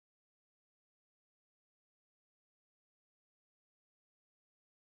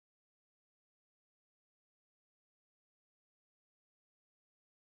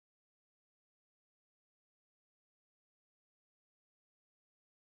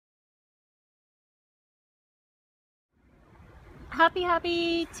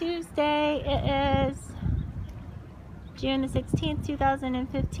Happy Tuesday. It is June the 16th,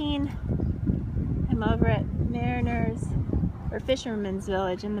 2015. I'm over at Mariners or Fisherman's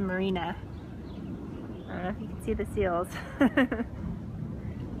Village in the marina. I don't know if you can see the seals. Let's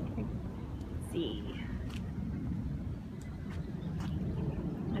see.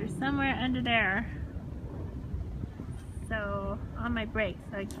 They're somewhere under there. So on my break,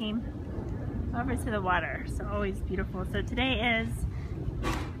 so I came over to the water. So always beautiful. So today is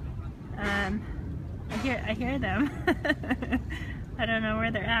I hear them. I don't know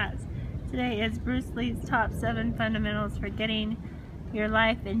where they're at. Today is Bruce Lee's top 7 fundamentals for getting your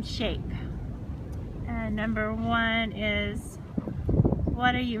life in shape. And number 1 is,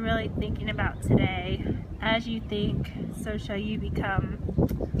 what are you really thinking about today? As you think, so shall you become.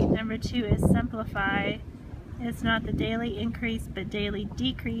 Number 2 is simplify. It's not the daily increase, but daily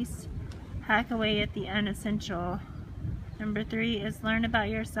decrease. Hack away at the unessential. Number 3 is learn about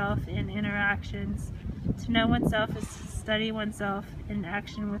yourself in interactions. To know oneself is to study oneself in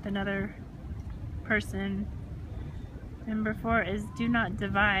action with another person. Number 4 is do not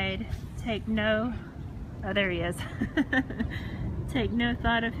divide. Take no, oh there he is. Take no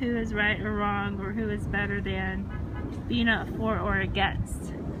thought of who is right or wrong or who is better than. Be not for or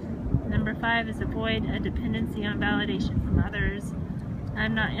against. Number 5 is avoid a dependency on validation from others.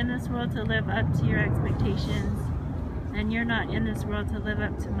 I'm not in this world to live up to your expectations, and you're not in this world to live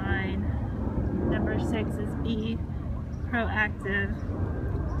up to mine. Number 6 is be proactive.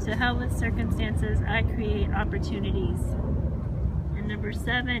 To hell with circumstances, I create opportunities. And number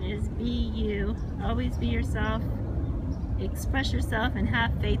 7 is be you. Always be yourself. Express yourself and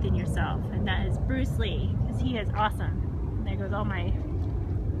have faith in yourself. And that is Bruce Lee, because he is awesome. And there goes all my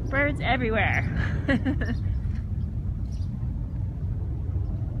birds everywhere.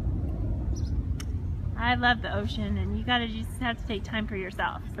 I love the ocean, and you gotta just have to take time for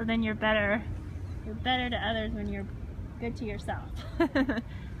yourself. So then you're better to others when you're good to yourself.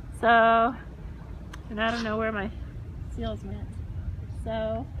 So, and I don't know where my seals went.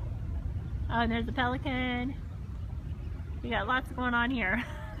 So, oh, and there's a pelican. We got lots going on here.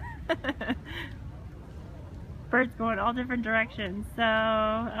 Birds going all different directions. So,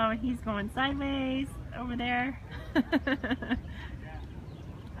 oh, he's going sideways over there.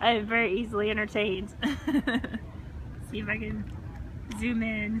 I am very easily entertained. See if I can zoom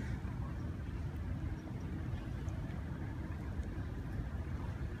in.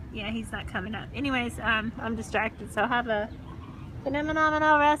 Yeah, he's not coming up. Anyways, I'm distracted, so have a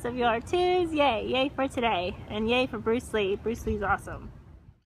phenomenal rest of your Tuesday. Yay for today, and yay for Bruce Lee. Bruce Lee's awesome.